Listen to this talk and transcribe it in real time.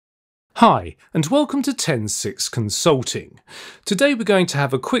Hi, and welcome to 10.6 Consulting. Today we're going to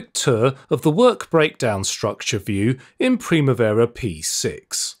have a quick tour of the work breakdown structure view in Primavera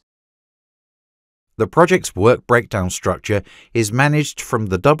P6. The project's work breakdown structure is managed from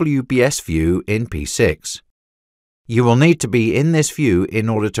the WBS view in P6. You will need to be in this view in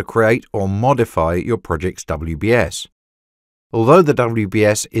order to create or modify your project's WBS. Although the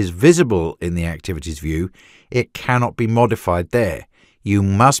WBS is visible in the Activities view, it cannot be modified there. You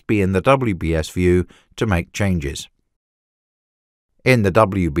must be in the WBS view to make changes. In the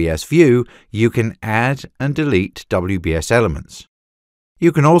WBS view, you can add and delete WBS elements.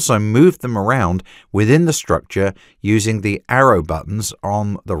 You can also move them around within the structure using the arrow buttons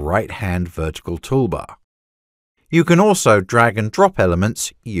on the right-hand vertical toolbar. You can also drag and drop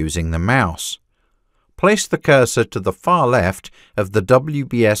elements using the mouse. Place the cursor to the far left of the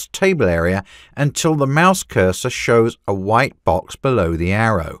WBS table area until the mouse cursor shows a white box below the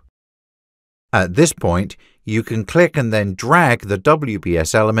arrow. At this point, you can click and then drag the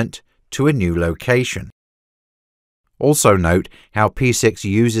WBS element to a new location. Also note how P6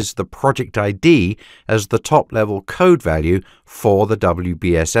 uses the project ID as the top-level code value for the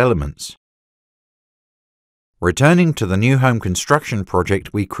WBS elements. Returning to the new home construction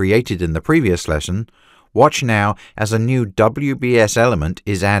project we created in the previous lesson, watch now as a new WBS element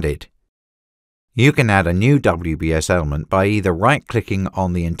is added. You can add a new WBS element by either right-clicking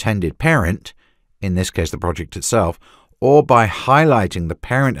on the intended parent, in this case the project itself, or by highlighting the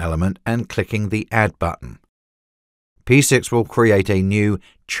parent element and clicking the Add button. P6 will create a new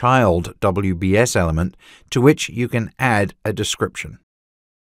child WBS element to which you can add a description.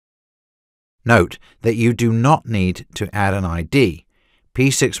 Note that you do not need to add an ID.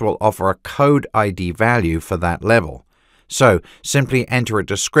 P6 will offer a code ID value for that level, so simply enter a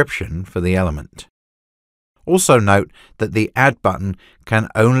description for the element. Also note that the Add button can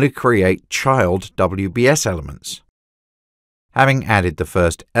only create child WBS elements. Having added the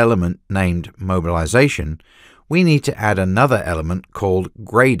first element named Mobilization, we need to add another element called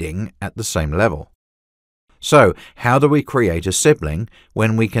Grading at the same level. So, how do we create a sibling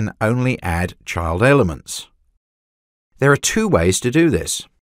when we can only add child elements? There are two ways to do this.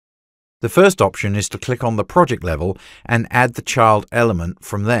 The first option is to click on the project level and add the child element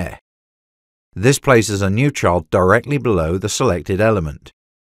from there. This places a new child directly below the selected element.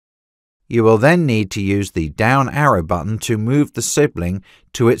 You will then need to use the down arrow button to move the sibling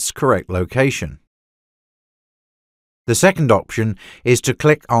to its correct location. The second option is to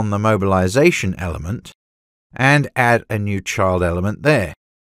click on the mobilization element and add a new child element there,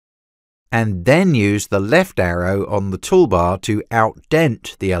 and then use the left arrow on the toolbar to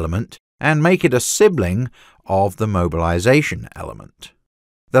outdent the element and make it a sibling of the mobilization element.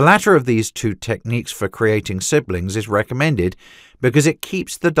 The latter of these two techniques for creating siblings is recommended because it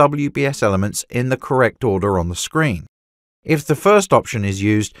keeps the WBS elements in the correct order on the screen. If the first option is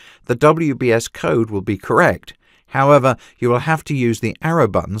used, the WBS code will be correct. However, you will have to use the arrow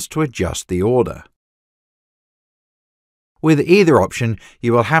buttons to adjust the order. With either option,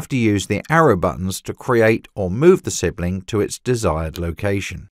 you will have to use the arrow buttons to create or move the sibling to its desired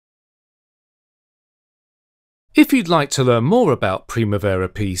location. If you'd like to learn more about Primavera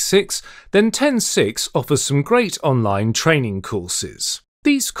P6, then 10.6 offers some great online training courses.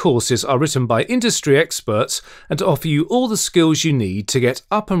 These courses are written by industry experts and offer you all the skills you need to get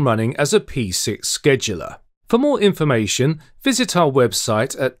up and running as a P6 scheduler. For more information, visit our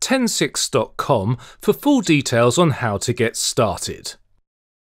website at 10.6.com for full details on how to get started.